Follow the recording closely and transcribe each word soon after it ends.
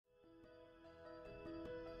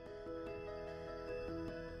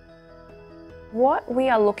What we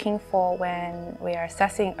are looking for when we are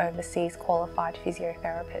assessing overseas qualified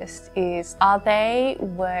physiotherapists is, are they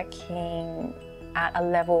working at a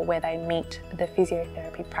level where they meet the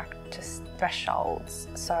physiotherapy practice thresholds.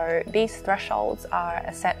 So these thresholds are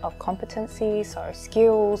a set of competencies, so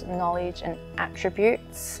skills, knowledge and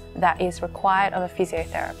attributes that is required of a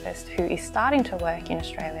physiotherapist who is starting to work in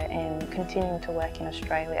Australia and continuing to work in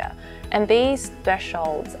Australia. And these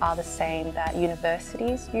thresholds are the same that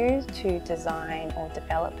universities use to design or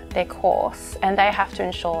develop their course, and they have to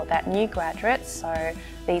ensure that new graduates, so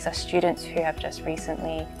these are students who have just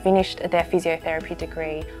recently finished their physiotherapy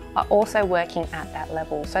degree, are also working at that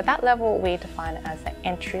level. So that level we define as the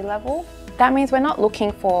entry level. That means we're not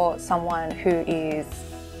looking for someone who is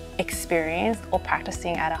experienced or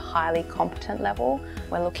practicing at a highly competent level.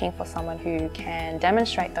 We're looking for someone who can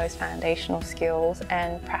demonstrate those foundational skills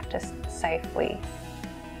and practice safely.